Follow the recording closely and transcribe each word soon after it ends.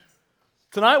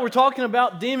Tonight we're talking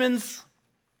about demons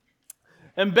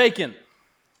and bacon.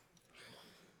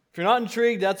 If you're not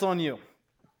intrigued, that's on you.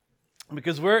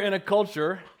 Because we're in a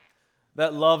culture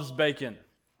that loves bacon.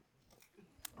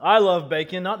 I love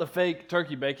bacon, not the fake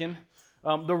turkey bacon,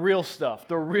 the real stuff,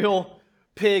 the real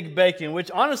pig bacon,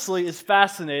 which honestly is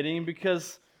fascinating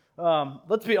because,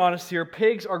 let's be honest here,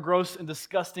 pigs are gross and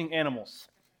disgusting animals.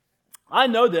 I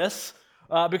know this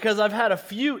because I've had a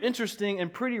few interesting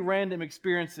and pretty random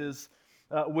experiences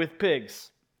with pigs.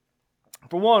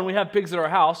 For one, we have pigs at our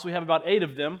house. We have about 8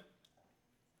 of them.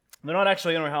 They're not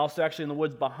actually in our house. They're actually in the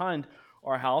woods behind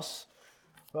our house.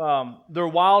 They're a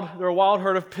wild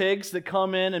herd of pigs that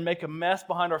come in and make a mess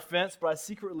behind our fence, but I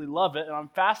secretly love it, and I'm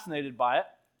fascinated by it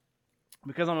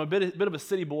because I'm a bit of a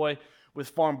city boy with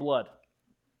farm blood.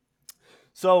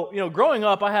 So, growing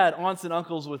up, I had aunts and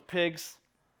uncles with pigs,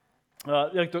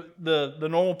 like the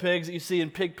normal pigs that you see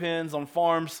in pig pens on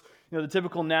farms, the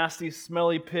typical nasty,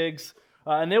 smelly pigs,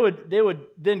 and they would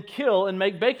then kill and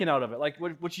make bacon out of it, like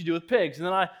what you do with pigs. And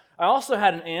then I also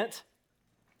had an aunt.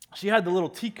 She had the little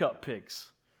teacup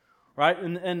pigs, right?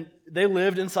 And they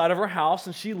lived inside of her house,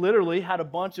 and she literally had a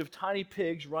bunch of tiny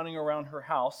pigs running around her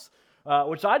house,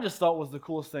 which I just thought was the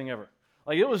coolest thing ever.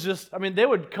 Like, it was just, they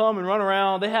would come and run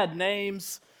around. They had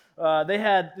names.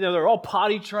 They were all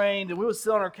potty trained, and we would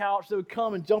sit on our couch. They would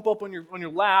come and jump up on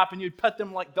your lap, and you'd pet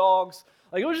them like dogs.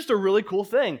 Like, it was just a really cool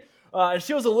thing. And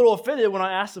she was a little offended when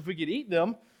I asked if we could eat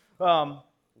them.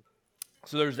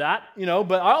 So there's that,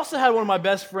 But I also had one of my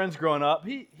best friends growing up.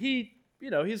 He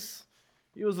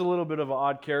was a little bit of an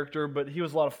odd character, but he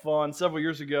was a lot of fun. Several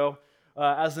years ago,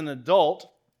 as an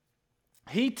adult,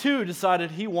 he too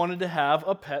decided he wanted to have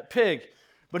a pet pig.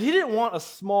 But he didn't want a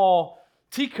small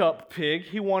teacup pig.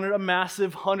 He wanted a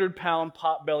massive 100-pound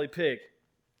potbelly pig.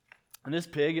 And this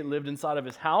pig, it lived inside of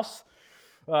his house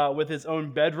with his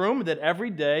own bedroom, that every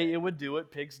day it would do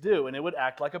what pigs do, and it would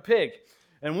act like a pig.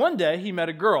 And one day he met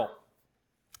a girl.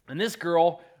 And this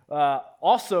girl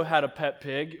also had a pet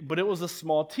pig, but it was a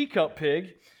small teacup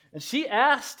pig. And she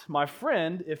asked my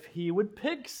friend if he would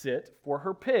pig sit for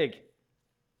her pig.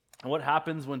 And what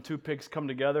happens when 2 pigs come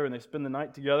together and they spend the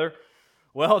night together?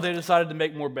 Well, they decided to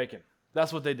make more bacon.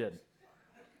 That's what they did.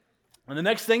 And the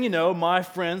next thing you know, my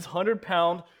friend's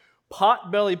 100-pound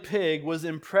pot-belly pig was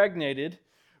impregnated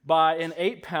by an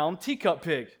 8-pound teacup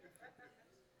pig.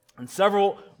 And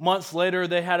several months later,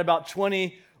 they had about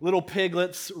 20 little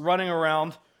piglets running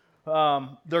around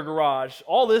their garage.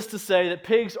 All this to say that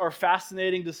pigs are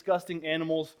fascinating, disgusting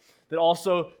animals that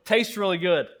also taste really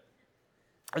good.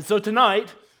 And so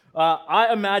tonight,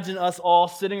 I imagine us all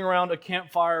sitting around a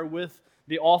campfire with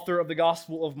the author of the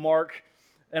Gospel of Mark,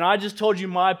 and I just told you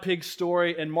my pig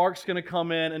story, and Mark's going to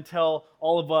come in and tell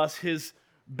all of us his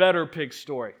better pig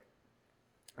story.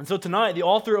 And so tonight, the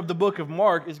author of the book of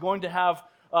Mark is going to have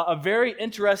a very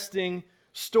interesting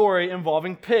story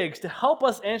involving pigs to help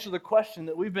us answer the question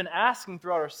that we've been asking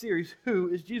throughout our series, who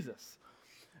is Jesus?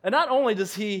 And not only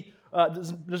does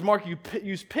Mark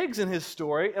use pigs in his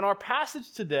story, in our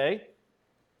passage today,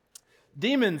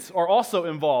 demons are also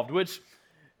involved, which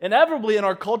inevitably in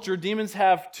our culture, demons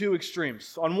have 2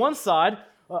 extremes. On one side,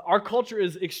 our culture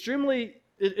is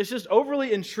it's just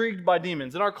overly intrigued by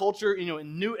demons. In our culture,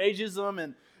 in New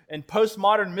Ageism and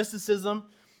postmodern mysticism,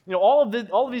 all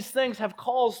of these things have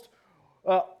caused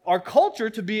our culture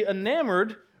to be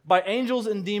enamored by angels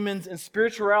and demons and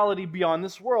spirituality beyond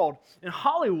this world. And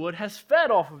Hollywood has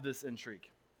fed off of this intrigue,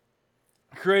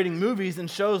 creating movies and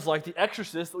shows like The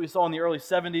Exorcist that we saw in the early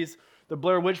 70s, The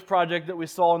Blair Witch Project that we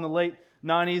saw in the late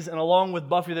 90s, and along with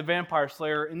Buffy the Vampire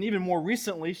Slayer, and even more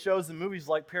recently, shows and movies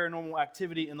like Paranormal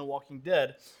Activity and The Walking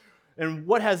Dead. And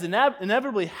what has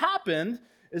inevitably happened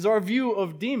is our view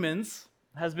of demons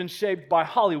has been shaped by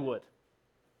Hollywood.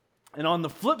 And on the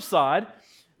flip side,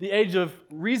 the age of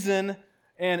reason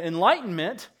and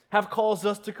enlightenment have caused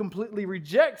us to completely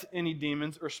reject any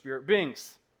demons or spirit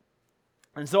beings.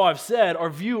 And so I've said, our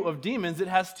view of demons, it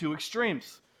has 2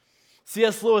 extremes.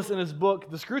 C.S. Lewis, in his book,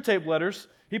 The Screwtape Letters,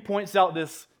 he points out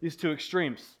these 2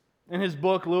 extremes. In his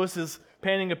book, Lewis is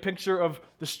painting a picture of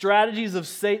the strategies of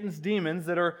Satan's demons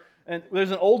and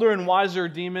there's an older and wiser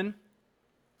demon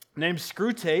named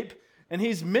Screwtape, and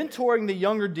he's mentoring the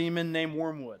younger demon named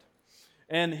Wormwood.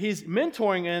 And he's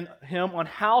mentoring him on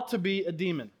how to be a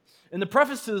demon. In the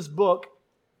preface to this book,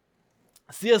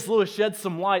 C.S. Lewis sheds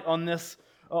some light on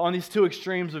these 2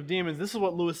 extremes of demons. This is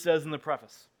what Lewis says in the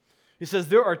preface. He says,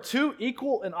 there are 2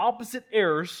 equal and opposite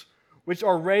errors which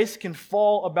our race can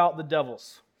fall about the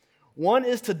devils. One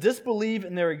is to disbelieve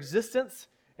in their existence,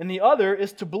 and the other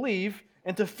is to believe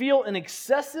and to feel an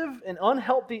excessive and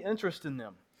unhealthy interest in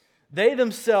them. They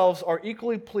themselves are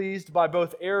equally pleased by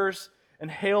both errors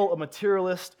and hail a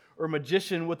materialist or a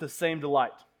magician with the same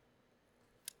delight.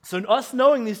 So us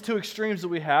knowing these two extremes that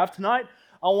we have, tonight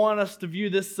I want us to view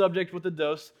this subject with a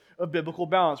dose of biblical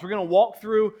balance. We're going to walk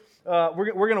through,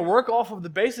 we're going to work off of the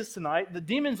basis tonight. The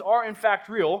demons are in fact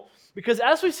real, because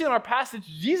as we see in our passage,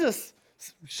 Jesus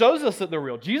shows us that they're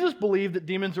real. Jesus believed that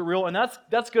demons are real, and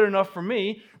that's good enough for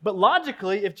me. But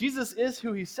logically, if Jesus is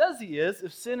who he says he is,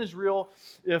 if sin is real,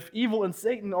 if evil and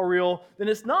Satan are real, then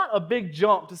it's not a big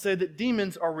jump to say that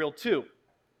demons are real too.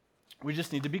 We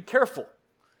just need to be careful.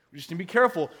 We just need to be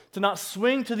careful to not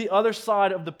swing to the other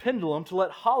side of the pendulum, to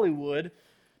let Hollywood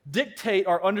dictate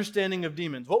our understanding of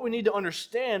demons. What we need to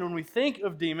understand when we think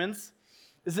of demons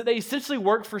is that they essentially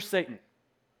work for Satan.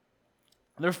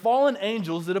 They're fallen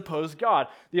angels that oppose God.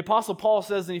 The Apostle Paul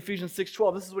says in Ephesians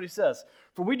 6:12, this is what he says,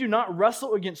 "For we do not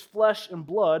wrestle against flesh and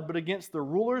blood, but against the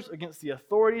rulers, against the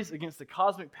authorities, against the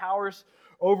cosmic powers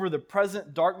over the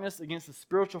present darkness, against the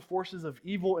spiritual forces of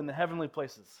evil in the heavenly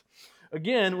places."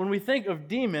 Again, when we think of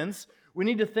demons, we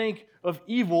need to think of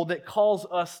evil that calls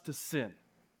us to sin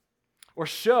or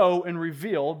show and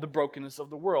reveal the brokenness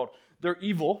of the world. They're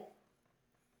evil,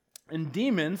 and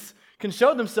demons can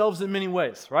show themselves in many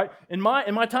ways, right? In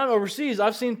my time overseas,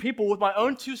 I've seen people with my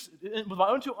own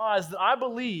two eyes that I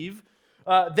believe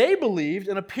they believed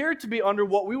and appeared to be under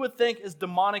what we would think is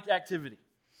demonic activity.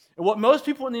 And what most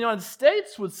people in the United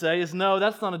States would say is, no,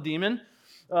 that's not a demon.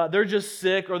 They're just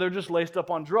sick or they're just laced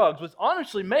up on drugs, which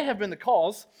honestly may have been the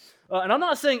cause. And I'm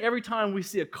not saying every time we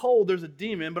see a cold there's a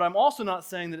demon, but I'm also not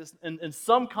saying that it's, in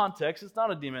some context it's not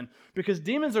a demon, because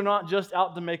demons are not just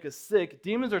out to make us sick.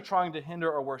 Demons are trying to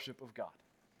hinder our worship of God.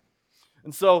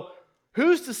 And so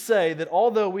who's to say that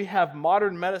although we have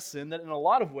modern medicine that in a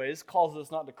lot of ways calls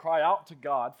us not to cry out to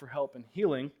God for help and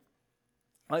healing,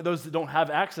 like those that don't have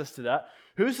access to that,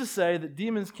 who's to say that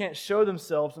demons can't show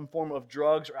themselves in form of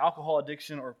drugs or alcohol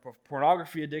addiction or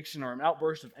pornography addiction or an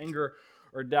outburst of anger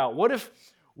or doubt?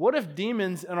 What if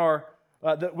demons in our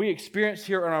that we experience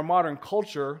here in our modern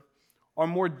culture are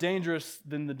more dangerous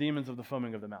than the demons of the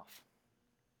foaming of the mouth?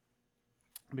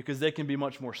 Because they can be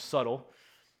much more subtle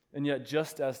and yet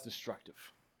just as destructive.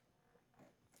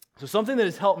 So something that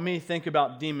has helped me think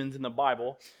about demons in the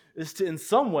Bible is to, in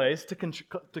some ways,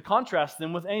 to contrast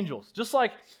them with angels. Just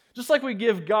like we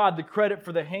give God the credit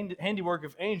for the handiwork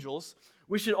of angels,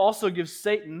 we should also give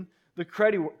Satan the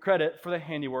credit for the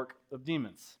handiwork of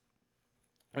demons.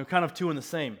 They're kind of two in the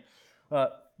same,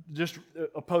 just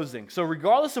opposing. So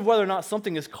regardless of whether or not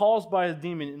something is caused by a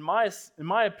demon, in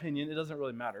my opinion, it doesn't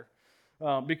really matter.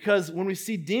 Because when we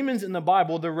see demons in the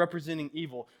Bible, they're representing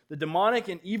evil. The demonic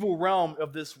and evil realm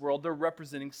of this world, they're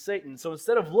representing Satan. So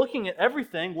instead of looking at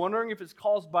everything, wondering if it's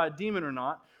caused by a demon or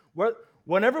not,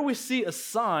 whenever we see a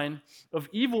sign of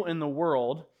evil in the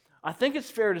world, I think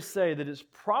it's fair to say that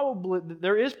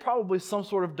there is probably some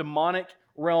sort of demonic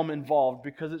realm involved,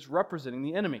 because it's representing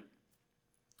the enemy.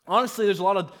 Honestly, there's a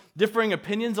lot of differing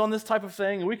opinions on this type of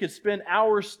thing, and we could spend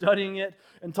hours studying it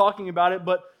and talking about it,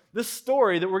 but this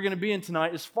story that we're going to be in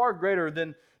tonight is far greater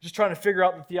than just trying to figure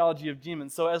out the theology of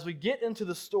demons. So as we get into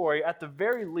the story, at the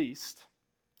very least,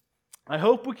 I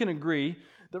hope we can agree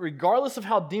that regardless of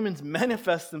how demons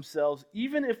manifest themselves,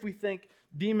 even if we think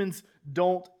demons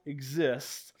don't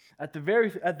exist, at the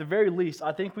very least,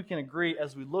 I think we can agree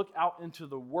as we look out into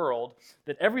the world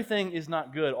that everything is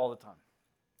not good all the time.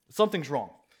 Something's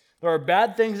wrong. There are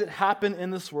bad things that happen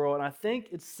in this world, and I think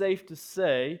it's safe to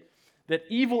say that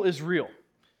evil is real.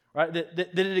 Right?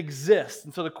 That it exists.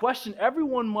 And so the question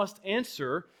everyone must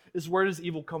answer is, where does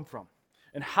evil come from?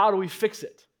 And how do we fix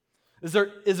it? Is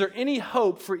there any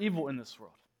hope for evil in this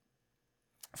world?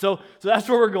 So that's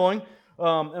where we're going.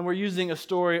 And we're using a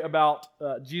story about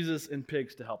Jesus and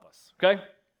pigs to help us. Okay?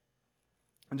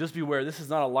 And just beware, this is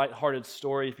not a lighthearted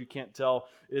story. If you can't tell,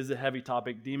 it is a heavy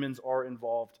topic. Demons are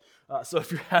involved. So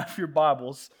if you have your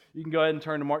Bibles, you can go ahead and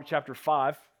turn to Mark chapter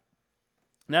 5.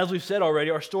 And as we've said already,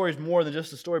 our story is more than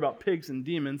just a story about pigs and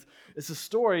demons. It's a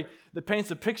story that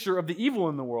paints a picture of the evil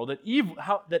in the world, that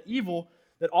evil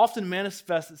that often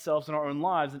manifests itself in our own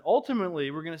lives. And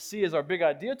ultimately, we're going to see as our big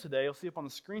idea today, you'll see up on the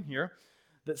screen here,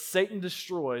 that Satan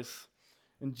destroys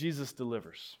and Jesus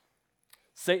delivers.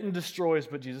 Satan destroys,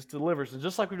 but Jesus delivers. And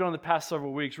just like we've done in the past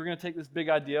several weeks, we're going to take this big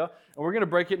idea and we're going to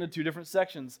break it into two different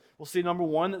sections. We'll see, number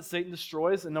one, that Satan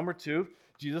destroys, and number two,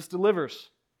 Jesus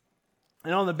delivers.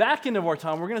 And on the back end of our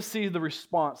time, we're going to see the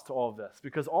response to all of this,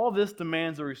 because all of this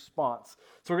demands a response.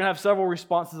 So we're going to have several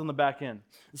responses on the back end.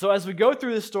 And so as we go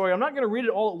through this story, I'm not going to read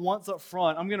it all at once up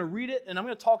front. I'm going to read it, and I'm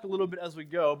going to talk a little bit as we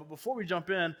go. But before we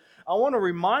jump in, I want to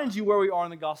remind you where we are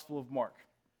in the Gospel of Mark.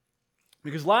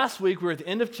 Because last week, we were at the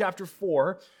end of chapter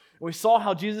 4, We saw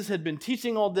how Jesus had been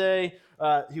teaching all day.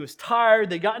 He was tired.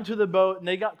 They got into the boat, and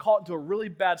they got caught into a really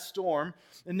bad storm.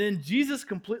 And then Jesus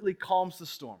completely calms the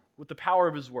storm with the power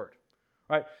of his word.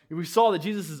 Right? We saw that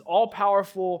Jesus is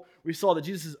all-powerful. We saw that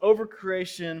Jesus is over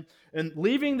creation. And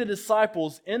leaving the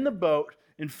disciples in the boat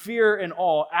in fear and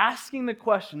awe, asking the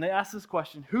question, they asked this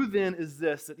question, who then is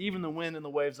this that even the wind and the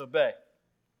waves obey?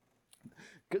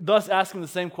 Thus asking the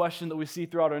same question that we see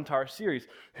throughout our entire series.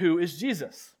 Who is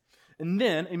Jesus? And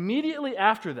then, immediately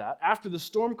after that, after the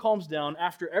storm calms down,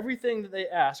 after everything that they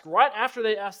ask, right after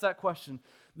they ask that question,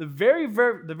 the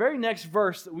very next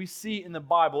verse that we see in the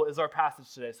Bible is our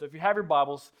passage today. So if you have your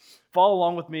Bibles, follow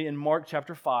along with me in Mark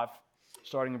chapter 5,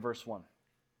 starting in verse 1.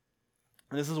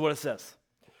 And this is what it says.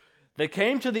 They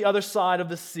came to the other side of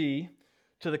the sea,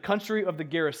 to the country of the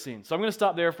Gerasenes. So I'm going to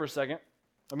stop there for a second.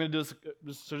 I'm going to do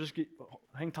this, so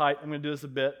hang tight. I'm going to do this a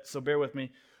bit, so bear with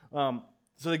me.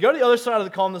 So they go to the other side of the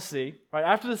calm of the sea. Right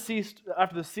after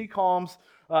the sea calms,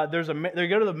 they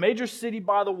go to the major city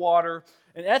by the water,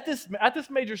 and at this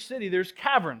major city, there's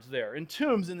caverns there and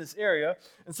tombs in this area.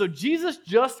 And so Jesus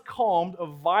just calmed a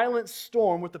violent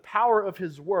storm with the power of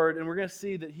his word, and we're going to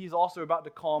see that he's also about to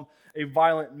calm a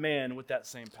violent man with that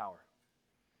same power.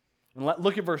 And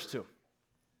look at verse 2.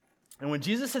 And when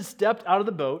Jesus had stepped out of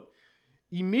the boat,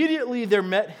 immediately there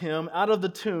met him out of the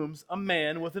tombs a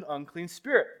man with an unclean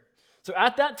spirit. So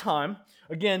at that time,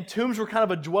 again, tombs were kind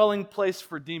of a dwelling place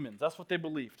for demons. That's what they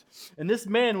believed. And this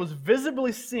man was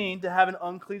visibly seen to have an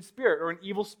unclean spirit or an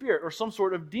evil spirit or some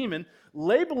sort of demon.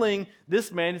 Labeling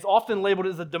this man is often labeled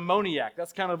as a demoniac.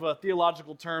 That's kind of a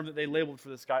theological term that they labeled for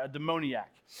this guy, a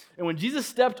demoniac. And when Jesus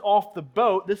stepped off the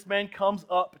boat, this man comes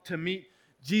up to meet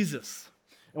Jesus.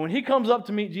 And when he comes up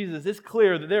to meet Jesus, it's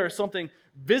clear that there is something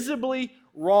visibly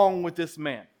wrong with this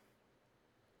man.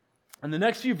 In the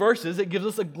next few verses, it gives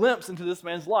us a glimpse into this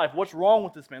man's life. What's wrong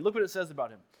with this man? Look what it says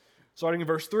about him. Starting in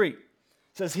verse 3. It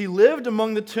says, he lived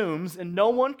among the tombs, and no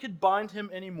one could bind him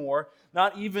anymore,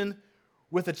 not even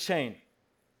with a chain.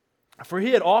 For he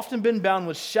had often been bound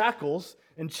with shackles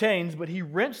and chains, but he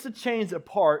wrenched the chains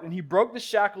apart, and he broke the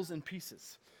shackles in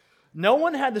pieces. No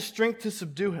one had the strength to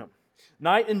subdue him.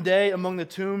 Night and day among the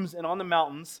tombs and on the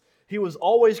mountains, he was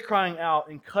always crying out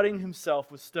and cutting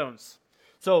himself with stones.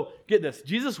 So, get this.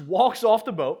 Jesus walks off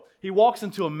the boat. He walks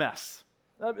into a mess.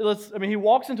 He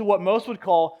walks into what most would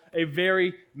call a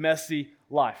very messy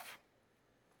life.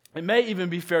 It may even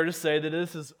be fair to say that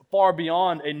this is far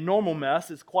beyond a normal mess.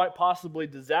 It's quite possibly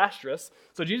disastrous.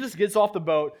 So, Jesus gets off the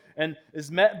boat and is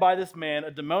met by this man,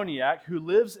 a demoniac, who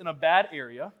lives in a bad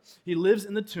area. He lives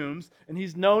in the tombs, and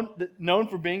he's known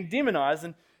for being demonized.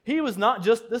 And he was not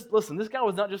just this. Listen, this guy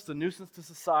was not just a nuisance to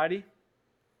society.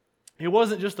 He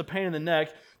wasn't just a pain in the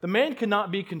neck. The man could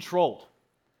not be controlled.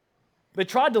 They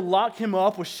tried to lock him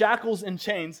up with shackles and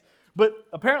chains, but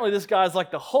apparently this guy's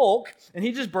like the Hulk, and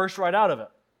he just burst right out of it.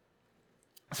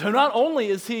 So not only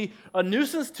is he a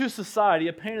nuisance to society,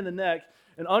 a pain in the neck,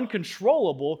 and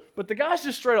uncontrollable, but the guy's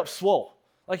just straight up swole.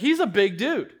 Like, he's a big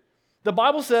dude. The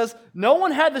Bible says no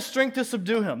one had the strength to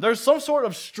subdue him. There's some sort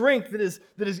of strength that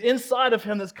is inside of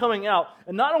him that's coming out.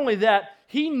 And not only that,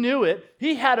 he knew it.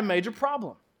 He had a major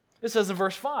problem. It says in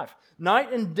verse 5,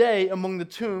 night and day among the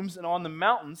tombs and on the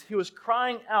mountains, he was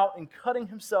crying out and cutting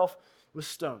himself with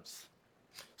stones.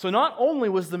 So not only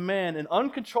was the man an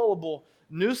uncontrollable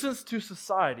nuisance to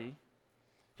society,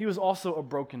 he was also a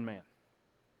broken man.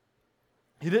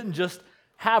 He didn't just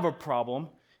have a problem,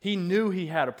 he knew he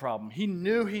had a problem. He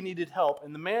knew he needed help,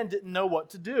 and the man didn't know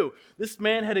what to do. This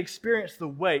man had experienced the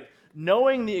weight,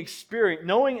 knowing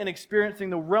and experiencing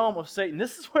the realm of Satan.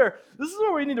 This is where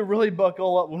we need to really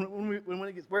buckle up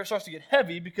where it starts to get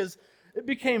heavy, because it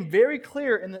becomes very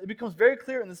clear in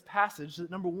this passage that,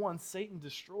 number one, Satan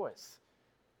destroys.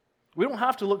 We don't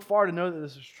have to look far to know that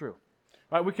this is true.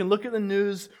 Right? We can look at the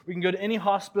news, we can go to any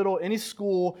hospital, any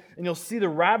school, and you'll see the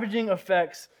ravaging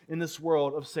effects in this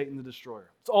world of Satan the destroyer.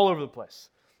 It's all over the place.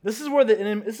 This is what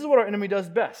our enemy does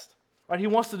best. Right? He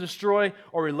wants to destroy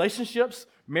our relationships,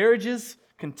 marriages,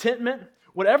 contentment.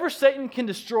 Whatever Satan can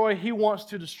destroy, he wants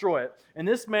to destroy it. And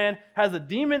this man has a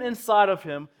demon inside of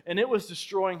him, and it was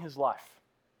destroying his life.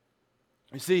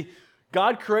 You see,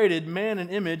 God created man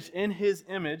in his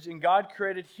image, and God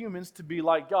created humans to be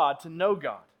like God, to know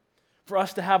God, for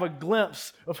us to have a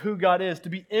glimpse of who God is, to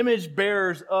be image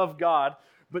bearers of God.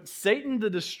 But Satan the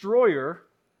destroyer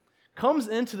comes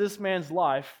into this man's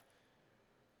life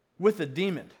with a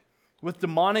demon. with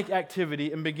demonic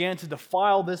activity and began to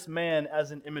defile this man as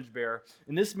an image bearer.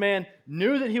 And this man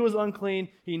knew that he was unclean.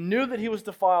 He knew that he was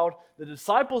defiled. The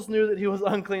disciples knew that he was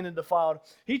unclean and defiled.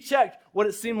 He checked what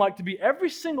it seemed like to be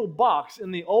every single box in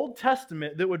the Old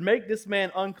Testament that would make this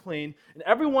man unclean. And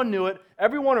everyone knew it.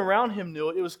 Everyone around him knew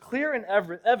it. It was clear and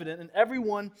evident, and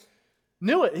everyone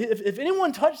knew it. If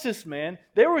anyone touched this man,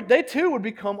 they too would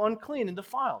become unclean and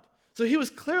defiled. So he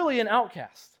was clearly an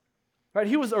outcast. Right?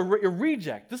 He was a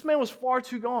reject. This man was far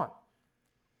too gone.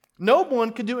 No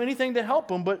one could do anything to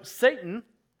help him, but Satan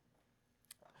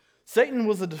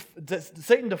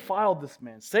defiled this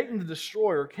man. Satan, the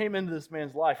destroyer, came into this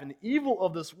man's life, and the evil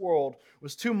of this world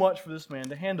was too much for this man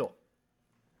to handle.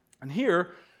 And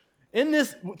here,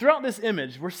 throughout this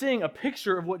image, we're seeing a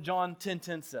picture of what John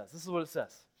 10:10 says. This is what it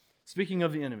says. Speaking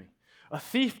of the enemy, a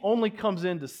thief only comes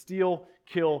in to steal,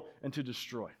 kill, and to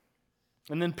destroy.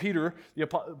 And then Peter, the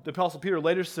Apostle Peter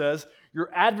later says,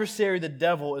 your adversary, the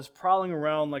devil, is prowling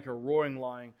around like a roaring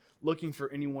lion, looking for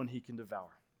anyone he can devour.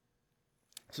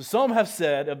 So some have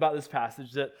said about this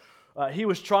passage that he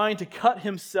was trying to cut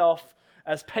himself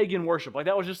as pagan worship. Like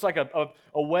that was just like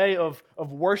a way of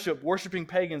worshiping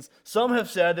pagans. Some have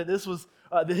said that this was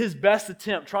his best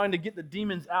attempt, trying to get the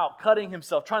demons out, cutting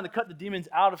himself, trying to cut the demons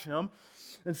out of him.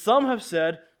 And some have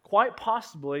said, quite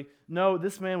possibly, no,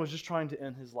 this man was just trying to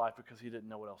end his life because he didn't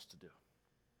know what else to do.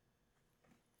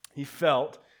 He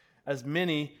felt, as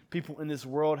many people in this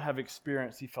world have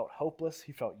experienced, he felt hopeless,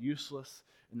 he felt useless,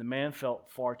 and the man felt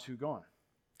far too gone.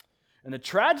 And the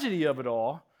tragedy of it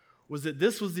all was that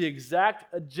this was the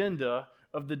exact agenda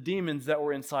of the demons that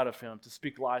were inside of him, to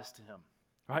speak lies to him,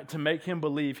 right? To make him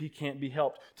believe he can't be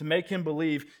helped, to make him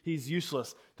believe he's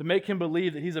useless, to make him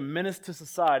believe that he's a menace to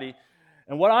society.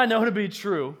 And what I know to be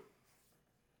true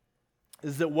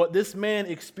is that what this man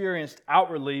experienced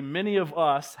outwardly, many of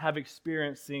us have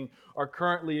experiencing, are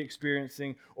currently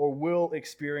experiencing, or will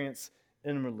experience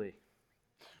inwardly.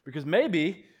 Because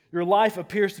maybe your life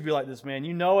appears to be like this man.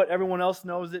 You know it, everyone else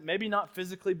knows it, maybe not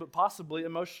physically, but possibly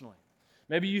emotionally.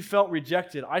 Maybe you felt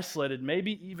rejected, isolated,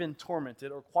 maybe even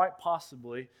tormented, or quite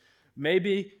possibly,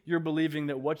 maybe you're believing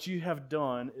that what you have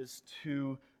done is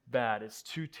too bad, it's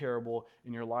too terrible,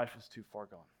 and your life is too far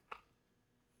gone.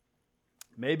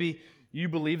 Maybe you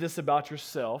believe this about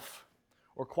yourself,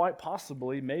 or quite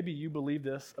possibly, maybe you believe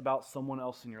this about someone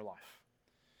else in your life.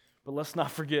 But let's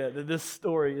not forget that this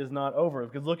story is not over,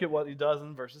 because look at what he does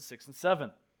in verses 6 and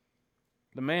 7.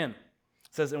 The man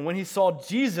says, and when he saw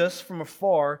Jesus from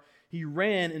afar, he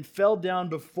ran and fell down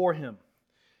before him.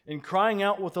 And crying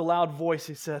out with a loud voice,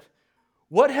 he said,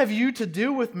 what have you to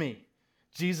do with me,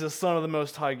 Jesus, Son of the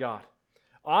Most High God?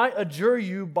 I adjure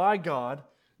you by God,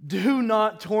 do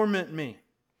not torment me.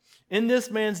 In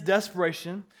this man's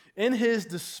desperation, in his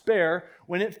despair,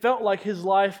 when it felt like his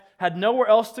life had nowhere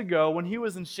else to go, when he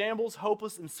was in shambles,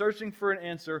 hopeless, and searching for an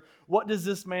answer, what does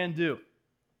this man do?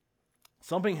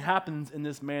 Something happens in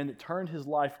this man that turned his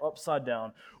life upside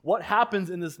down. What happens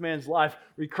in this man's life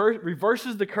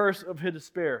reverses the curse of his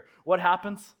despair. What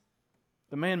happens?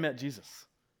 The man met Jesus.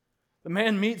 The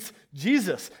man meets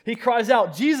Jesus. He cries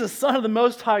out, Jesus, Son of the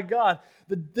Most High God.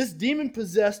 This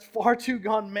demon-possessed, far too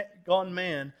gone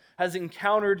man has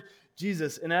encountered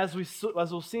Jesus. And as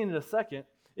we'll see in a second,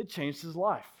 it changed his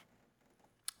life.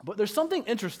 But there's something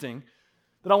interesting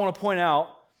that I want to point out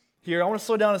here. I want to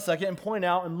slow down a second and point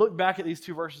out and look back at these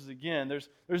two verses again. There's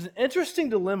an interesting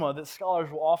dilemma that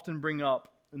scholars will often bring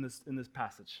up in this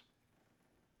passage.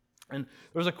 And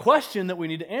there's a question that we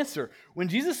need to answer. When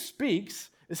Jesus speaks,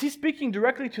 is he speaking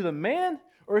directly to the man,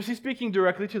 or is he speaking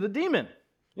directly to the demon?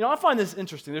 You know, I find this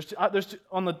interesting. There's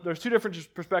two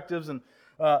different perspectives, and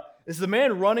is the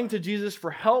man running to Jesus for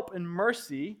help and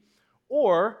mercy,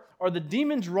 or are the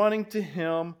demons running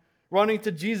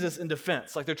to Jesus in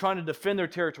defense, like they're trying to defend their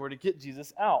territory to get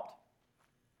Jesus out?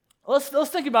 Let's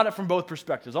think about it from both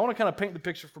perspectives. I want to kind of paint the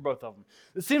picture for both of them.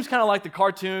 It seems kind of like the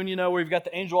cartoon, where you've got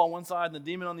the angel on one side and the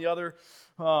demon on the other.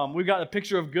 We've got a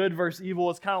picture of good versus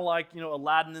evil. It's kind of like,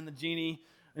 Aladdin and the genie.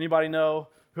 Anybody know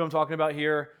who I'm talking about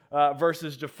here?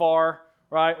 Versus Jafar,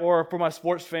 right? Or for my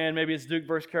sports fan, maybe it's Duke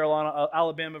versus Carolina,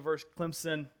 Alabama versus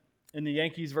Clemson, and the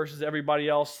Yankees versus everybody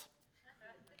else.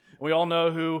 We all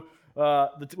know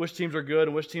which teams are good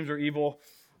and which teams are evil.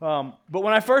 But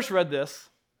when I first read this,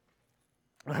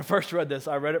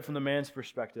 I read it from the man's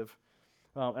perspective,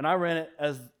 and I read it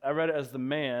as the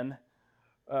man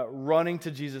running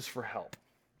to Jesus for help.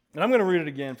 And I'm going to read it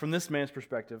again from this man's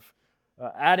perspective,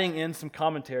 adding in some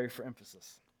commentary for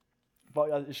emphasis.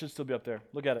 But it should still be up there.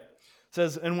 Look at it. It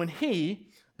says, and when he,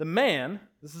 the man,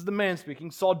 this is the man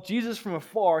speaking, saw Jesus from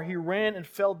afar, he ran and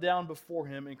fell down before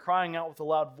him, and crying out with a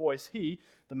loud voice, he,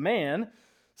 the man,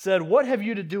 said, "What have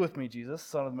you to do with me, Jesus,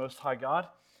 Son of the Most High God?"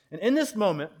 And in this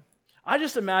moment, I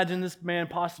just imagine this man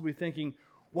possibly thinking,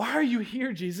 "Why are you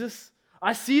here, Jesus?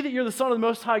 I see that you're the Son of the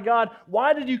Most High God.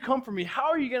 Why did you come for me?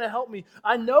 How are you going to help me?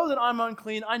 I know that I'm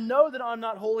unclean. I know that I'm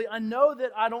not holy. I know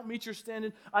that I don't meet your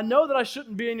standard. I know that I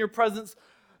shouldn't be in your presence.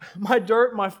 My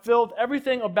dirt, my filth,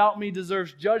 everything about me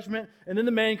deserves judgment." And then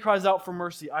the man cries out for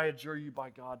mercy. "I adjure you by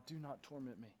God, do not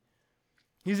torment me."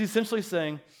 He's essentially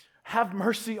saying, "Have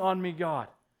mercy on me, God.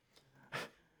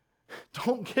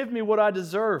 Don't give me what I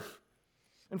deserve."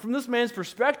 And from this man's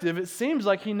perspective, it seems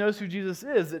like he knows who Jesus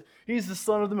is, that he's the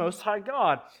Son of the Most High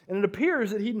God. And it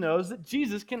appears that he knows that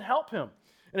Jesus can help him.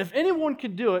 And if anyone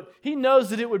could do it, he knows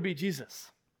that it would be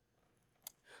Jesus.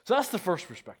 So that's the first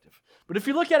perspective. But if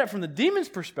you look at it from the demon's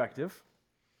perspective,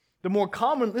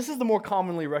 this is the more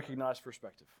commonly recognized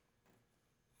perspective.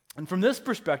 And from this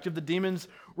perspective, the demons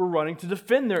were running to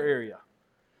defend their area.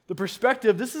 The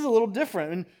perspective, this is a little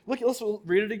different. And let's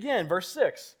read it again, verse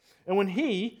 6. And when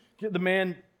the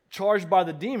man charged by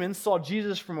the demons, saw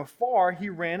Jesus from afar, he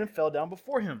ran and fell down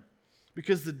before him.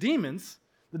 Because the demons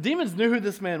knew who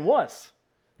this man was.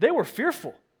 They were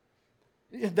fearful.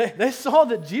 They saw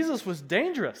that Jesus was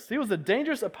dangerous. He was a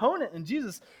dangerous opponent in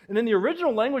Jesus. And in the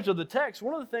original language of the text,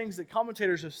 one of the things that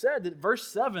commentators have said, that verse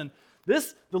 7,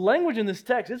 the language in this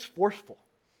text, it's forceful.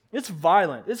 It's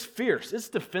violent. It's fierce. It's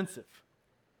defensive.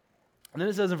 And then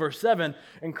it says in verse 7,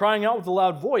 and crying out with a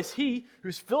loud voice, he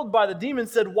who's filled by the demons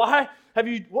said, what have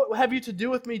you to do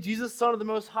with me, Jesus, Son of the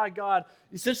Most High God?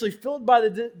 Essentially filled by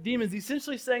the demons,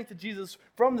 essentially saying to Jesus,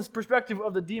 from this perspective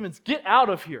of the demons, get out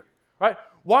of here, right?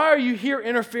 Why are you here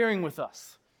interfering with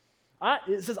us?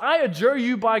 It says, I adjure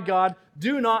you by God,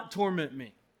 do not torment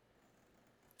me.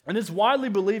 And it's widely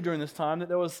believed during this time that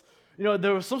there was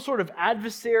some sort of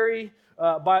adversary.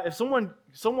 If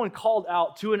someone called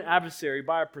out to an adversary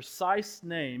by a precise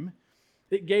name,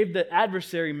 it gave the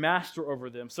adversary master over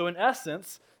them. So in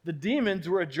essence, the demons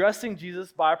were addressing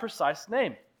Jesus by a precise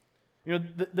name.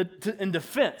 In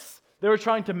defense, they were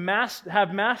trying to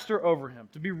have master over him,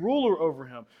 to be ruler over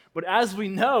him. But as we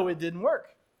know, it didn't work.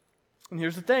 And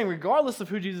here's the thing, regardless of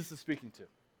who Jesus is speaking to,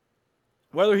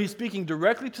 whether he's speaking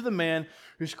directly to the man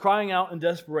who's crying out in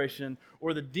desperation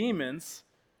or the demons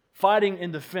fighting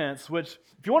in defense, which,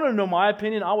 if you want to know my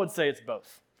opinion, I would say it's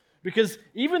both. Because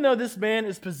even though this man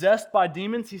is possessed by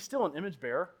demons, he's still an image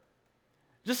bearer.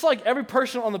 Just like every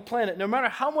person on the planet, no matter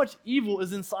how much evil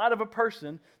is inside of a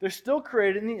person, they're still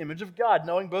created in the image of God,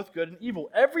 knowing both good and evil.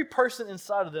 Every person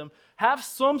inside of them have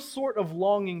some sort of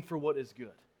longing for what is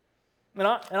good. And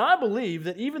I believe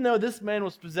that even though this man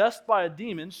was possessed by a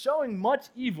demon, showing much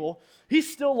evil, he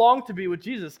still longed to be with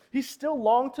Jesus. He still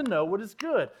longed to know what is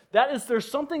good.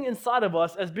 There's something inside of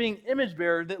us as being image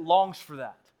bearer that longs for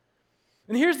that.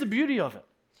 And here's the beauty of it.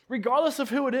 Regardless of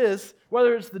who it is,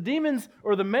 whether it's the demons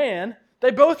or the man,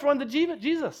 they both run to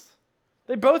Jesus.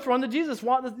 They both run to Jesus.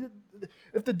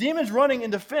 If the demon's running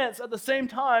in defense, at the same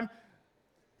time,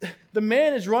 the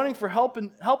man is running for help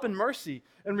and mercy.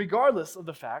 And regardless of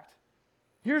the fact,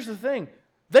 here's the thing.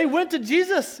 They went to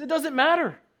Jesus. It doesn't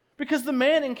matter because the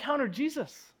man encountered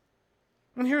Jesus.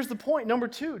 And here's the point. Number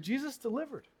 2, Jesus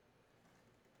delivered.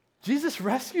 Jesus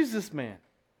rescues this man.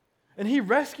 And he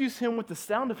rescues him with the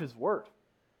sound of his word.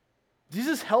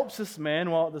 Jesus helps this man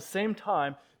while at the same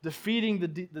time defeating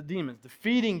the demons,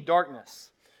 defeating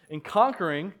darkness, and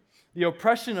conquering the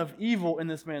oppression of evil in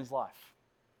this man's life.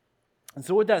 And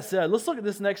so with that said, let's look at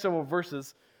this next several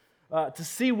verses to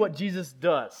see what Jesus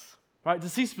does. Right, to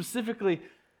see specifically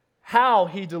how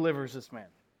he delivers this man.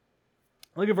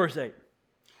 Look at verse 8.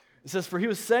 It says, for he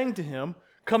was saying to him,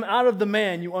 come out of the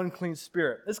man, you unclean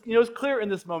spirit. It's clear in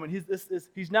this moment.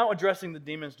 He's now addressing the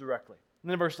demons directly. And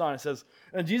then in verse 9 it says,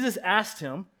 and Jesus asked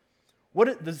him,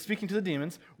 speaking to the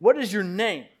demons, what is your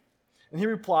name? And he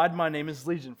replied, my name is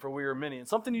Legion, for we are many. And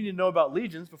something you need to know about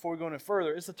legions before we go any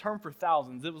further, it's a term for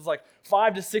thousands. It was like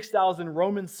 5,000 to 6,000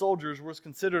 Roman soldiers was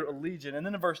considered a legion. And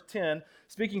then in verse 10,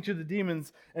 speaking to the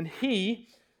demons, and he,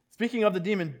 speaking of the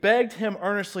demon, begged him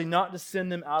earnestly not to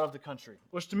send them out of the country.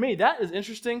 Which to me, that is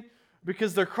interesting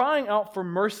because they're crying out for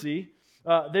mercy.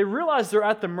 They realize they're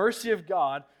at the mercy of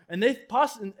God, and they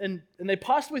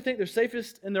possibly think they're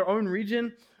safest in their own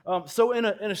region. So in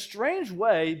a strange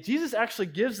way, Jesus actually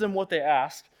gives them what they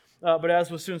ask, but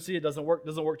as we'll soon see, it doesn't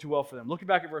work too well for them. Looking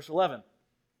back at verse 11, it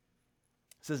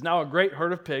says, now a great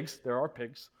herd of pigs, there are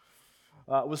pigs,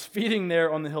 was feeding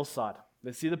there on the hillside.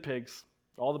 They see the pigs,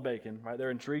 all the bacon, right? They're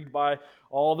intrigued by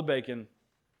all the bacon.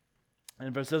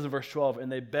 And it says in verse 12,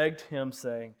 and they begged him,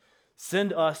 saying,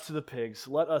 send us to the pigs,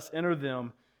 let us enter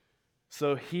them.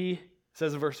 So he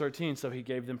says in verse 13, so he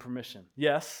gave them permission.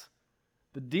 Yes,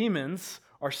 the demons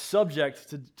are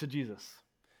subject to Jesus.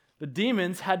 The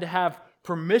demons had to have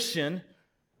permission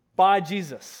by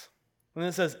Jesus. And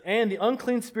it says, and the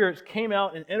unclean spirits came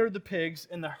out and entered the pigs,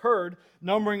 and the herd,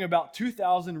 numbering about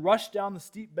 2,000, rushed down the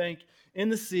steep bank in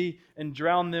the sea and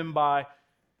drowned them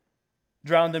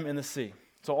in the sea.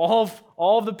 So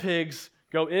all of the pigs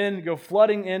go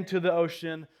flooding into the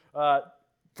ocean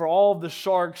for all of the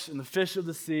sharks and the fish of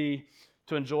the sea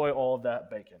to enjoy all of that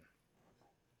bacon.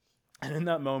 And in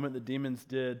that moment, the demons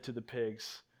did to the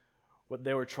pigs what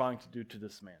they were trying to do to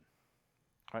this man,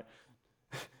 right?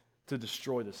 To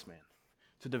destroy this man,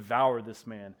 to devour this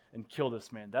man and kill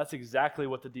this man. That's exactly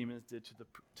what the demons did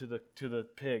to the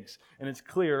pigs. And it's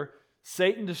clear,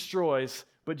 Satan destroys,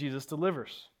 but Jesus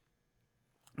delivers.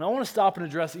 Now I want to stop and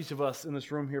address each of us in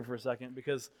this room here for a second,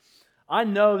 because I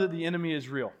know that the enemy is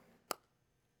real.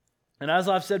 And as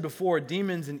I've said before,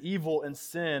 demons and evil and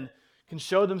sin can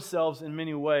show themselves in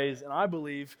many ways. And I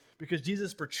believe, because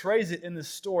Jesus portrays it in this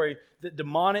story, that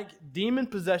demonic demon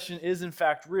possession is in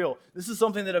fact real. This is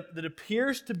something that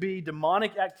appears to be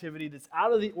demonic activity that's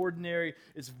out of the ordinary,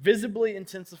 it's visibly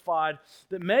intensified,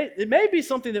 it may be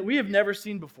something that we have never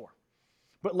seen before.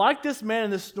 But like this man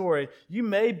in this story, you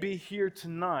may be here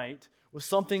tonight with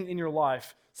something in your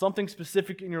life, something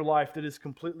specific in your life that is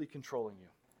completely controlling you.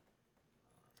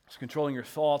 It's controlling your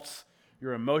thoughts,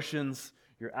 your emotions,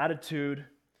 your attitude.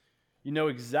 You know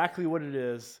exactly what it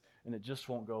is, and it just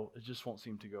won't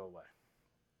seem to go away.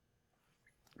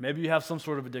 Maybe you have some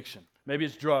sort of addiction. Maybe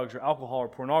it's drugs or alcohol or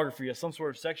pornography, or some sort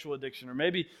of sexual addiction, or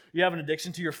maybe you have an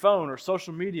addiction to your phone or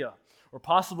social media, or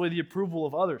possibly the approval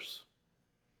of others.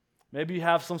 Maybe you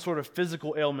have some sort of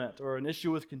physical ailment or an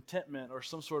issue with contentment or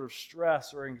some sort of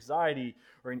stress or anxiety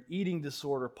or an eating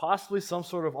disorder, possibly some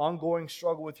sort of ongoing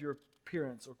struggle with your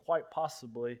appearance, or quite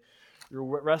possibly you're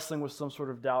wrestling with some sort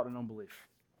of doubt and unbelief.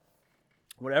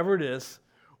 Whatever it is,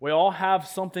 we all have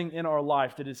something in our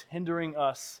life that is hindering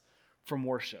us from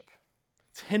worship.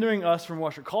 It's hindering us from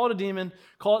worship. Call it a demon,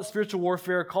 call it spiritual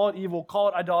warfare, call it evil, call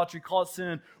it idolatry, call it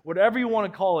sin, whatever you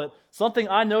want to call it. Something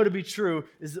I know to be true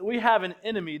is that we have an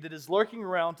enemy that is lurking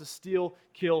around to steal,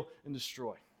 kill, and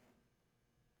destroy.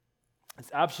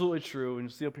 It's absolutely true, and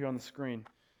you'll see up here on the screen,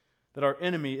 that our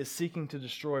enemy is seeking to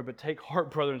destroy. But take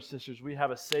heart, brothers and sisters, we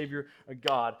have a Savior, a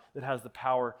God that has the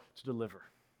power to deliver.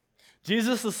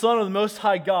 Jesus, the Son of the Most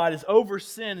High God, is over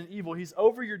sin and evil. He's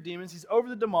over your demons. He's over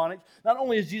the demonic. Not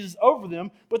only is Jesus over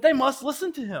them, but they must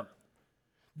listen to Him.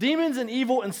 Demons and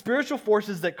evil and spiritual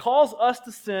forces that cause us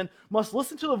to sin must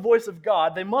listen to the voice of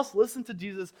God. They must listen to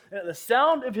Jesus. And at the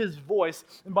sound of His voice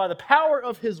and by the power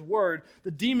of His word,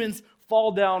 the demons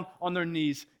fall down on their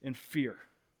knees in fear,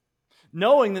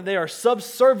 knowing that they are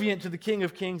subservient to the King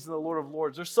of Kings and the Lord of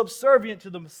Lords. They're subservient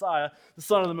to the Messiah, the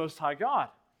Son of the Most High God.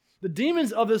 The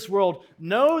demons of this world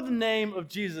know the name of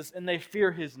Jesus and they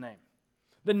fear His name.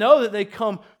 They know that they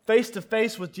come face to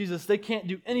face with Jesus. They can't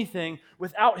do anything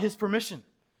without His permission.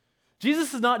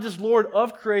 Jesus is not just Lord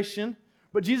of creation,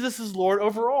 but Jesus is Lord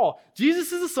over all.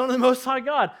 Jesus is the Son of the Most High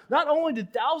God. Not only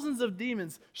did thousands of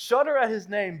demons shudder at His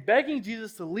name, begging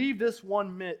Jesus to leave this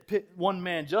one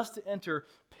man just to enter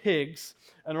pigs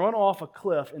and run off a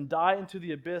cliff and die into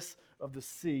the abyss of the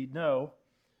sea. No,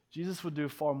 Jesus would do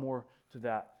far more to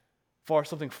that.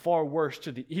 Something far worse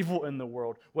to the evil in the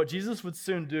world. What Jesus would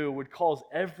soon do would cause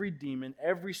every demon,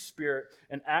 every spirit,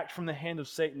 and act from the hand of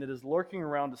Satan that is lurking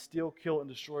around to steal, kill, and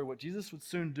destroy. What Jesus would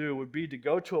soon do would be to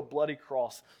go to a bloody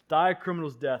cross, die a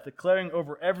criminal's death, declaring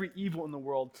over every evil in the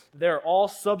world that they are all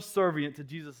subservient to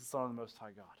Jesus, the Son of the Most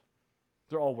High God.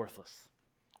 They're all worthless.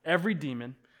 Every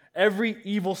demon, every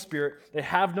evil spirit, they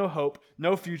have no hope,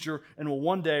 no future, and will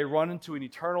one day run into an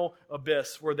eternal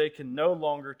abyss where they can no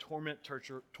longer torment,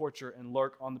 torture, and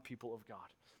lurk on the people of God.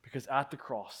 Because at the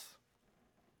cross,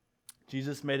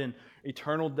 Jesus made an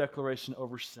eternal declaration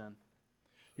over sin.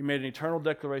 He made an eternal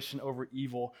declaration over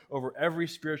evil, over every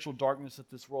spiritual darkness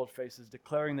that this world faces,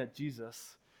 declaring that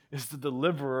Jesus is the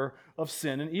deliverer of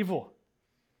sin and evil.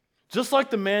 Just like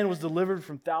the man was delivered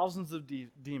from thousands of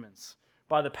demons,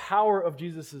 by the power of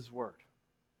Jesus' word.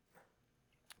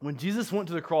 When Jesus went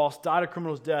to the cross, died a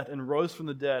criminal's death, and rose from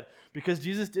the dead, because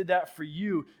Jesus did that for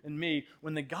you and me,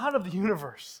 when the God of the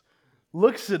universe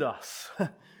looks at us,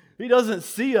 He doesn't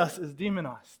see us as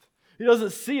demonized. He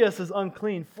doesn't see us as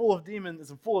unclean, full of demons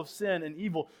and full of sin and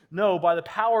evil. No, by the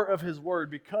power of His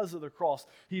word, because of the cross,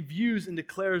 He views and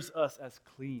declares us as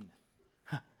clean,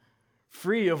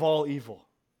 free of all evil,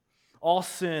 all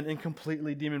sin, and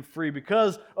completely demon-free.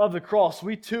 Because of the cross,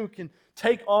 we too can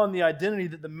take on the identity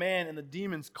that the man and the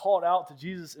demons called out to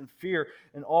Jesus in fear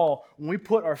and awe. When we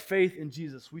put our faith in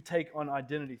Jesus, we take on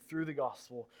identity through the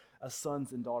gospel as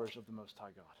sons and daughters of the Most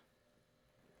High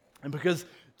God. And because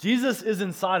Jesus is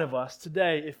inside of us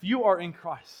today, if you are in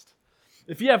Christ,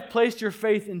 if you have placed your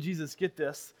faith in Jesus, get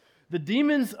this, the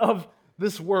demons of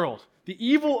this world, the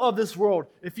evil of this world,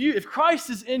 if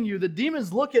Christ is in you, the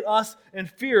demons look at us in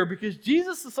fear because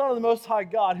Jesus, the Son of the Most High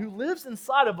God, who lives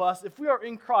inside of us, if we are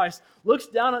in Christ, looks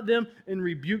down at them and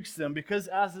rebukes them because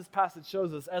as this passage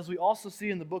shows us, as we also see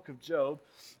in the book of Job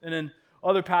and in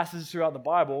other passages throughout the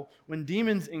Bible, when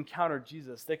demons encounter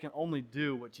Jesus, they can only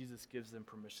do what Jesus gives them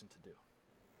permission to do.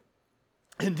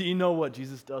 And do you know what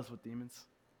Jesus does with demons?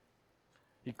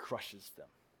 He crushes them.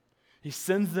 He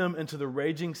sends them into the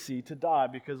raging sea to die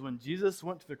because when Jesus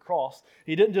went to the cross,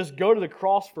 he didn't just go to the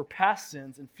cross for past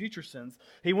sins and future sins.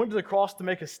 He went to the cross to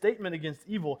make a statement against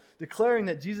evil, declaring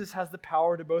that Jesus has the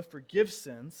power to both forgive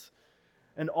sins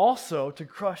and also to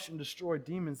crush and destroy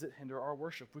demons that hinder our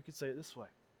worship. We could say it this way.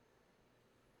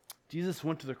 Jesus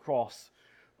went to the cross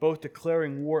both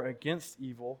declaring war against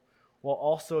evil while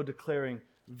also declaring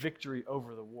victory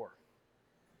over the war.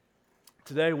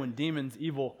 Today, when demons,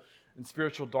 evil, and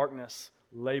spiritual darkness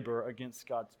labor against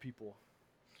God's people,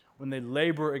 when they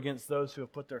labor against those who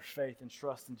have put their faith and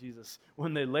trust in Jesus,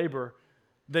 when they labor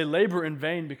in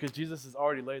vain because Jesus has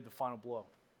already laid the final blow.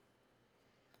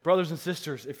 Brothers and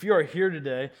sisters, if you are here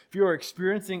today, if you are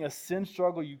experiencing a sin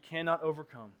struggle you cannot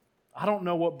overcome, I don't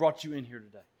know what brought you in here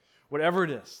today. Whatever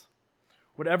it is,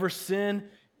 whatever sin,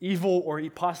 evil, or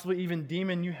possibly even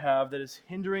demon you have that is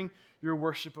hindering your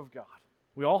worship of God,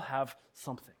 we all have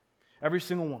something. Every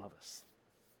single one of us.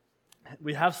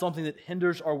 We have something that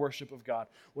hinders our worship of God.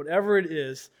 Whatever it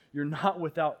is, you're not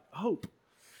without hope.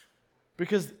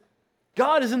 Because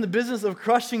God is in the business of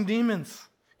crushing demons.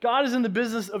 God is in the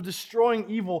business of destroying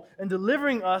evil and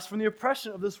delivering us from the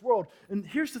oppression of this world. And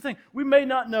here's the thing. We may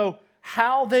not know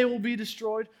how they will be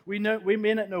destroyed. We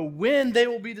may not know when they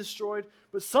will be destroyed.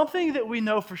 But something that we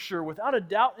know for sure, without a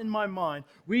doubt in my mind,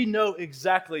 we know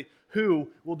exactly who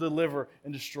will deliver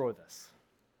and destroy this.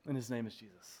 And his name is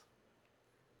Jesus.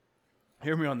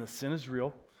 Hear me on this. Sin is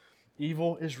real.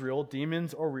 Evil is real.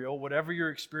 Demons are real. Whatever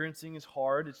you're experiencing is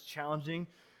hard. It's challenging.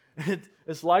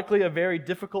 It's likely a very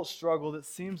difficult struggle that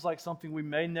seems like something we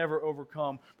may never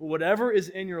overcome. But whatever is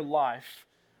in your life,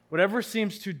 whatever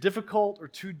seems too difficult or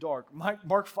too dark,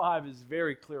 Mark 5 is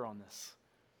very clear on this.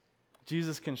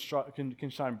 Jesus can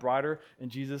shine brighter and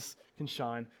Jesus can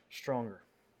shine stronger.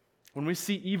 When we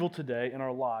see evil today in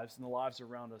our lives, in the lives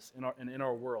around us, in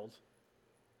our world,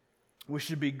 we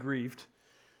should be grieved,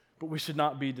 but we should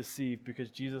not be deceived because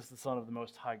Jesus, the Son of the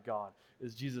Most High God,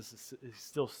 is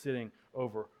still sitting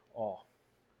over all.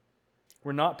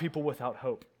 We're not people without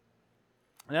hope.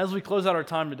 And as we close out our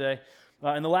time today,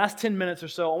 in the last 10 minutes or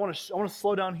so, I want to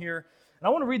slow down here, and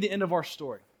I want to read the end of our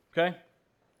story, okay?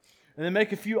 And then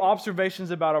make a few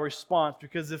observations about our response,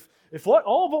 because if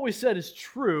all of what we said is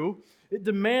true, it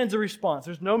demands a response.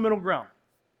 There's no middle ground.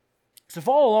 So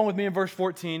follow along with me in verse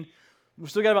 14. We've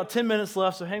still got about 10 minutes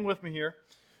left, so hang with me here.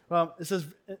 It says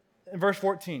in verse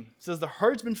 14, it says, the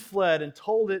herdsmen fled and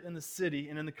told it in the city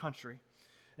and in the country,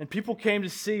 and people came to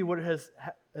see what it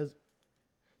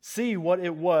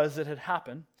was that had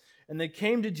happened. And they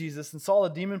came to Jesus and saw a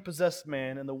demon-possessed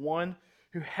man and the one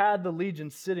who had the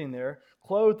legion sitting there,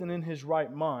 clothed and in his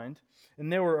right mind,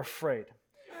 and they were afraid.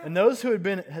 And those who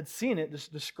had seen it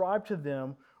described to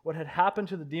them what had happened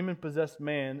to the demon-possessed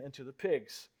man and to the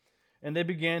pigs. And they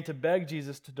began to beg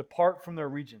Jesus to depart from their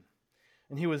region.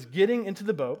 And he was getting into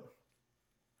the boat.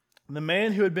 And the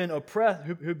man who had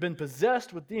been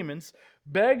possessed with demons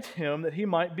begged him that he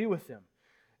might be with them.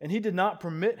 And he did not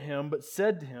permit him, but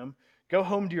said to him, go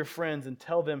home to your friends and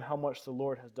tell them how much the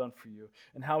Lord has done for you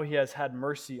and how he has had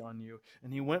mercy on you.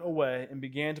 And he went away and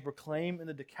began to proclaim in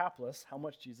the Decapolis how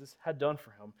much Jesus had done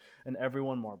for him, and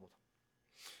everyone marveled.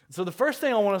 So the first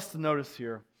thing I want us to notice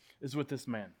here is with this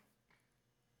man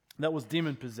that was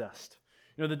demon-possessed.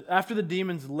 After the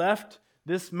demons left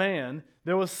this man,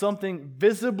 there was something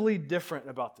visibly different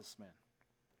about this man.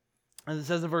 As it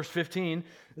says in verse 15,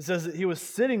 it says that he was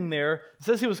sitting there. It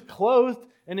says he was clothed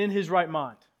and in his right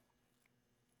mind.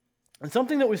 And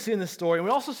something that we see in this story, and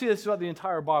we also see this throughout the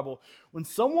entire Bible, when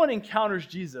someone encounters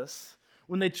Jesus,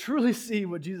 when they truly see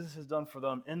what Jesus has done for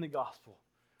them in the gospel,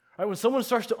 right? When someone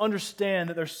starts to understand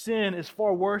that their sin is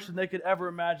far worse than they could ever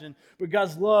imagine, but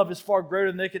God's love is far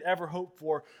greater than they could ever hope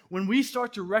for, when we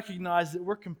start to recognize that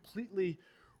we're completely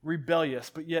rebellious,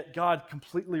 but yet God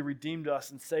completely redeemed us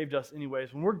and saved us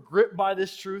anyways, when we're gripped by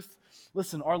this truth,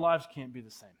 listen, our lives can't be the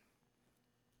same.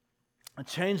 A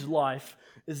changed life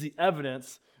is the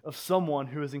evidence of someone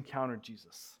who has encountered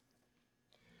Jesus.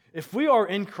 If we are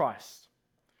in Christ,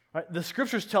 right, the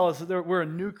scriptures tell us that we're a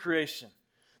new creation.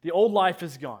 The old life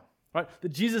is gone. right?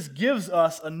 That Jesus gives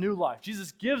us a new life.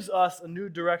 Jesus gives us a new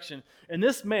direction. And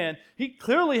this man, he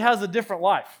clearly has a different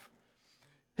life.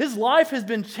 His life has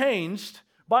been changed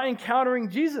by encountering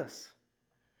Jesus.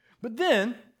 But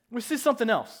then we see something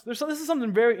else. This is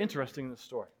something very interesting in this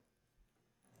story.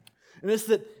 And it's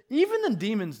that even the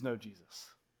demons know Jesus.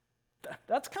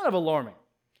 That's kind of alarming,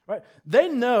 right? They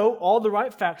know all the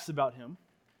right facts about him.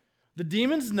 The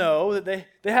demons know that they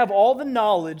have all the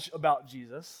knowledge about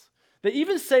Jesus. They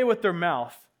even say with their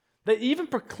mouth, they even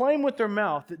proclaim with their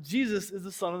mouth that Jesus is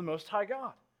the Son of the Most High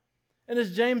God. And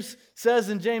as James says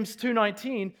in James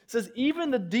 2:19, says,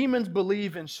 even the demons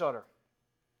believe and shudder.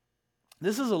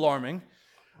 This is alarming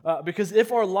because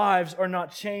if our lives are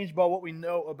not changed by what we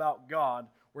know about God,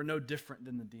 we're no different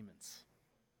than the demons.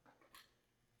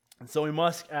 And so we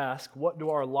must ask, what do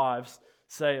our lives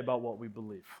say about what we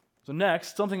believe? So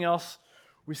next, something else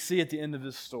we see at the end of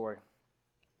this story.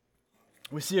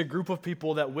 We see a group of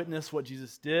people that witness what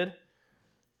Jesus did.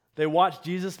 They watched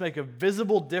Jesus make a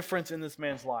visible difference in this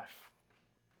man's life.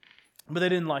 But they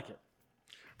didn't like it.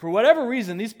 For whatever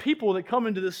reason, these people that come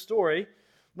into this story,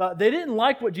 they didn't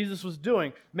like what Jesus was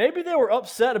doing. Maybe they were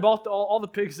upset about all the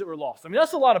pigs that were lost. I mean,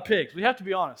 that's a lot of pigs. We have to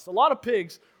be honest. A lot of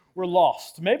pigs were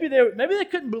lost. Maybe they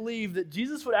couldn't believe that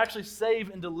Jesus would actually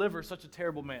save and deliver such a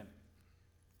terrible man.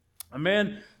 A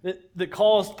man that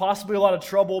caused possibly a lot of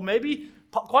trouble. Maybe,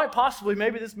 quite possibly,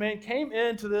 maybe this man came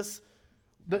into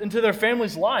their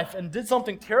family's life and did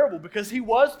something terrible because he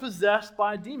was possessed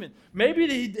by a demon.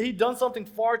 Maybe he'd done something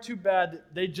far too bad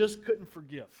that they just couldn't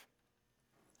forgive.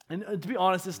 And to be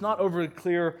honest, it's not overly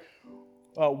clear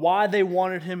why they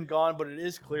wanted him gone, but it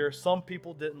is clear some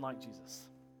people didn't like Jesus.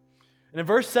 And in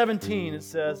verse 17 it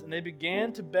says, and they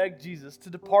began to beg Jesus to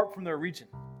depart from their region.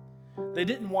 They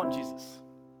didn't want Jesus.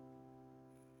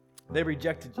 They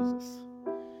rejected Jesus.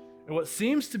 And what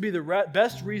seems to be the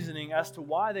best reasoning as to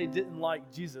why they didn't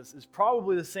like Jesus is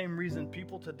probably the same reason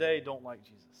people today don't like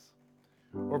Jesus,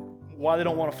 or why they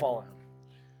don't want to follow him.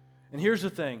 And here's the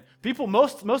thing.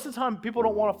 Most of the time, people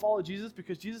don't want to follow Jesus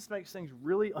because Jesus makes things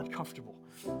really uncomfortable.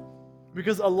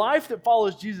 Because a life that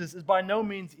follows Jesus is by no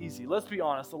means easy. Let's be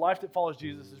honest. A life that follows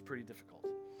Jesus is pretty difficult.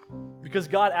 Because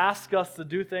God asks us to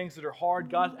do things that are hard.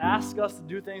 God asks us to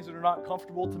do things that are not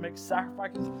comfortable, to make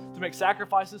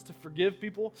sacrifices, to forgive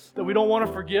people that we don't want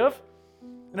to forgive.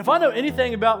 And if I know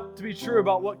anything to be true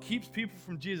about what keeps people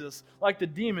from Jesus, like the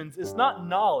demons, it's not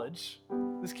knowledge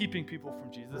that's keeping people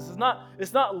from Jesus.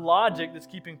 It's not logic that's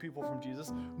keeping people from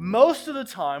Jesus. Most of the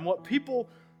time, what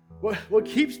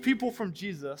keeps people from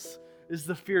Jesus is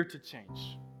the fear to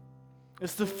change.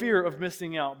 It's the fear of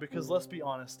missing out, because let's be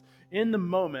honest, in the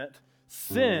moment,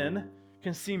 sin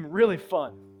can seem really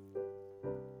fun.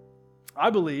 I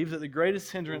believe that the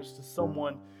greatest hindrance to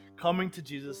someone coming to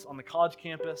Jesus on the college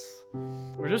campus,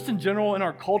 or just in general in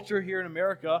our culture here in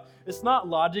America, it's not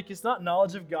logic, it's not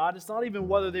knowledge of God, it's not even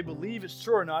whether they believe it's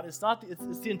true or not, it's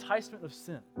the enticement of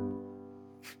sin.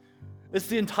 It's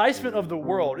the enticement of the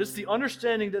world. It's the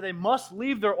understanding that they must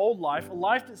leave their old life, a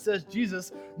life that says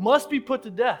Jesus must be put to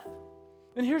death.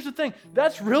 And here's the thing,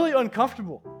 that's really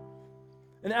uncomfortable.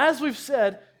 And as we've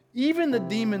said, even the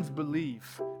demons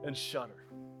believe and shudder.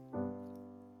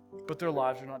 But their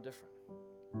lives are not different.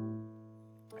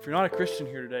 If you're not a Christian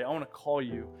here today, I want to call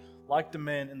you, like the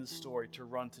man in the story, to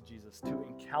run to Jesus, to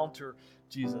encounter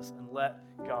Jesus and let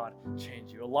God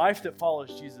change you. A life that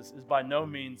follows Jesus is by no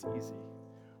means easy,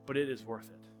 but it is worth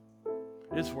it.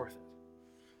 It's worth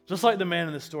it. Just like the man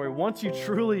in the story, once you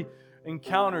truly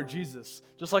encounter Jesus,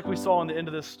 just like we saw in the end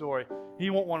of this story,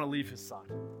 he won't want to leave his side.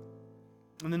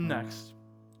 And then next,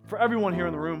 for everyone here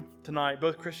in the room tonight,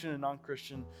 both Christian and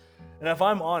non-Christian, and if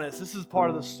I'm honest, this is part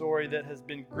of the story that has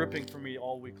been gripping for me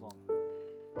all week long.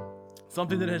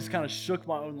 Something that has kind of shook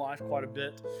my own life quite a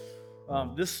bit.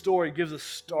 This story gives a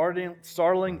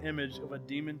startling image of a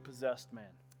demon-possessed man.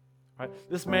 Right?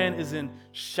 This man is in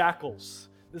shackles.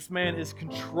 This man is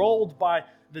controlled by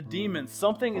the demons.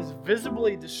 Something is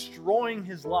visibly destroying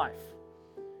his life.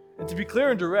 And to be clear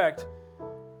and direct,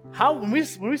 when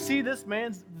we see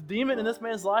the demon in this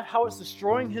man's life, how it's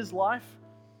destroying his life,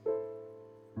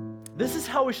 this is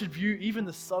how we should view even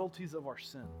the subtleties of our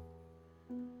sin.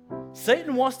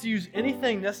 Satan wants to use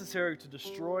anything necessary to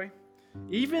destroy,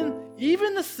 even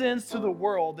the sins to the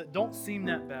world that don't seem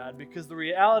that bad, because the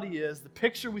reality is, the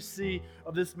picture we see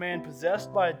of this man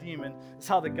possessed by a demon is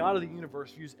how the God of the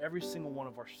universe views every single one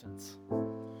of our sins.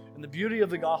 And the beauty of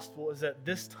the gospel is that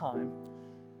this time,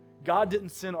 God didn't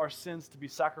send our sins to be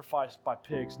sacrificed by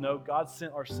pigs. No, God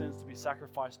sent our sins to be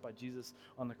sacrificed by Jesus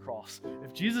on the cross.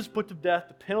 If Jesus put to death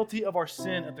the penalty of our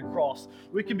sin at the cross,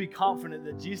 we can be confident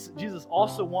that Jesus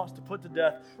also wants to put to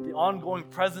death the ongoing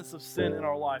presence of sin in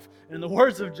our life. And in the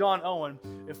words of John Owen,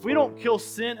 if we don't kill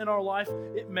sin in our life,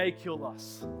 it may kill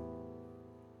us.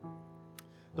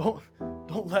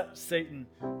 Don't let Satan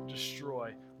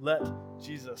destroy. Let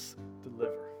Jesus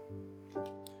deliver.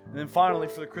 And then finally,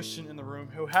 for the Christian in the room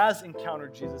who has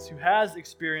encountered Jesus, who has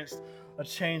experienced a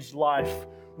changed life,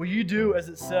 will you do as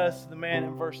it says to the man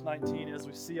in verse 19, as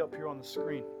we see up here on the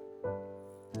screen?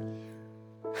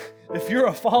 If you're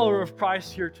a follower of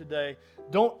Christ here today,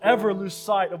 don't ever lose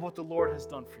sight of what the Lord has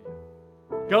done for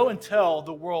you. Go and tell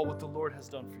the world what the Lord has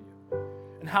done for you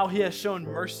and how He has shown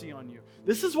mercy on you.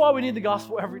 This is why we need the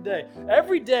gospel every day.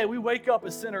 Every day we wake up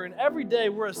a sinner, and every day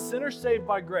we're a sinner saved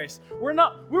by grace. We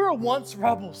were once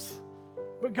rebels,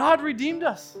 but God redeemed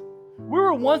us. We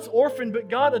were once orphaned, but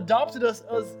God adopted us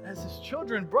as His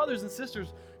children, brothers and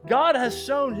sisters. God has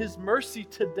shown His mercy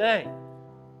today.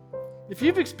 If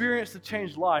you've experienced a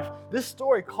changed life, this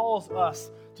story calls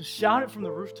us to shout it from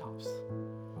the rooftops,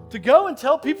 to go and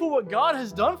tell people what God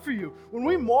has done for you. When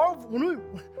we marvel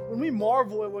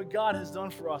at what God has done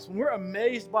for us, when we're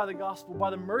amazed by the gospel, by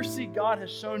the mercy God has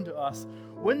shown to us,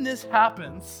 when this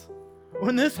happens,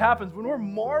 when we're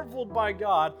marveled by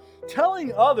God,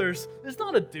 telling others, it's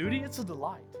not a duty, it's a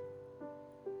delight.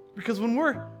 Because when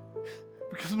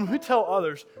we tell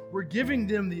others, we're giving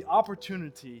them the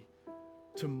opportunity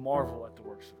to marvel at the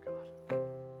works of God.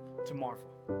 To marvel.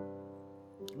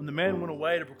 When the man went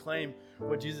away to proclaim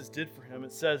what Jesus did for him,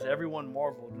 it says everyone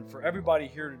marveled. And for everybody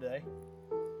here today,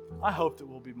 I hope that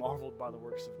we'll be marveled by the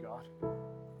works of God.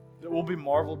 That we'll be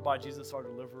marveled by Jesus, our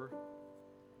deliverer.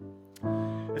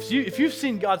 If you've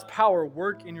seen God's power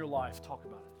work in your life, talk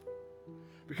about it.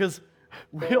 Because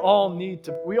we all need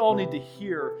to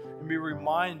hear and be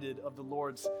reminded of the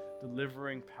Lord's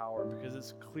delivering power, because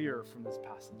it's clear from this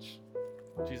passage.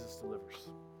 Jesus delivers.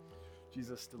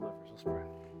 Jesus delivers. Let's pray.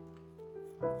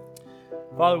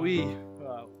 Father,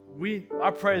 I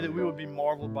pray that we would be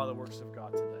marveled by the works of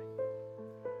God today.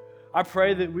 I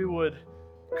pray that we would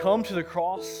come to the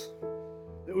cross,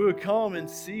 that we would come and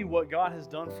see what God has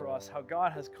done for us, how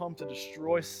God has come to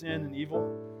destroy sin and evil,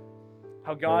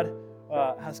 how God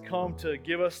has come to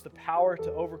give us the power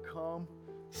to overcome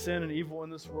sin and evil in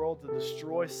this world, to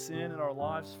destroy sin in our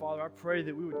lives. Father, I pray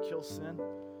that we would kill sin,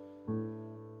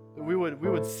 that we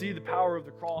would see the power of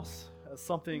the cross as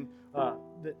something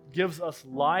that gives us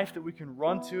life that we can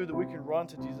run to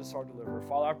Jesus, our deliverer.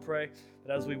 Father, I pray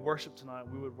that as we worship tonight,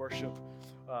 we would worship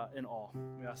in awe.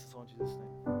 We ask this all in Jesus' name.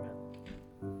 Amen.